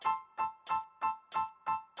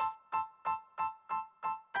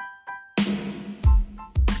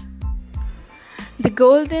The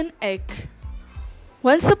Golden Egg.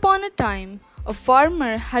 Once upon a time, a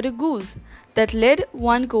farmer had a goose that laid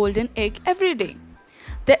one golden egg every day.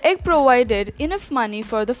 The egg provided enough money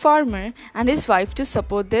for the farmer and his wife to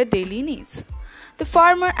support their daily needs. The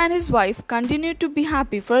farmer and his wife continued to be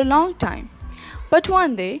happy for a long time. But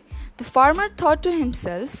one day, the farmer thought to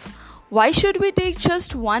himself, why should we take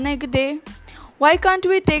just one egg a day? Why can't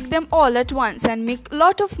we take them all at once and make a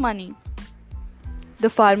lot of money? The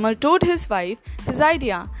farmer told his wife his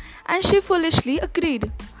idea, and she foolishly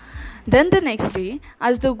agreed. Then the next day,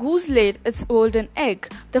 as the goose laid its golden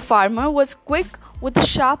egg, the farmer was quick with a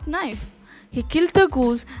sharp knife. He killed the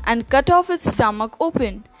goose and cut off its stomach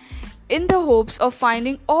open, in the hopes of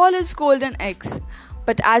finding all its golden eggs.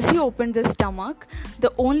 But as he opened the stomach,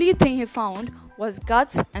 the only thing he found was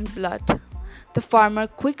guts and blood. The farmer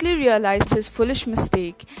quickly realized his foolish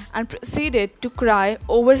mistake and proceeded to cry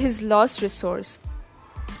over his lost resource.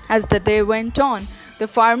 As the day went on, the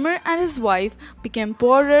farmer and his wife became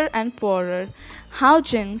poorer and poorer. How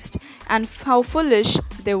jinxed and how foolish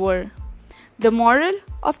they were. The moral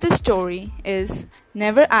of the story is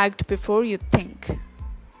never act before you think.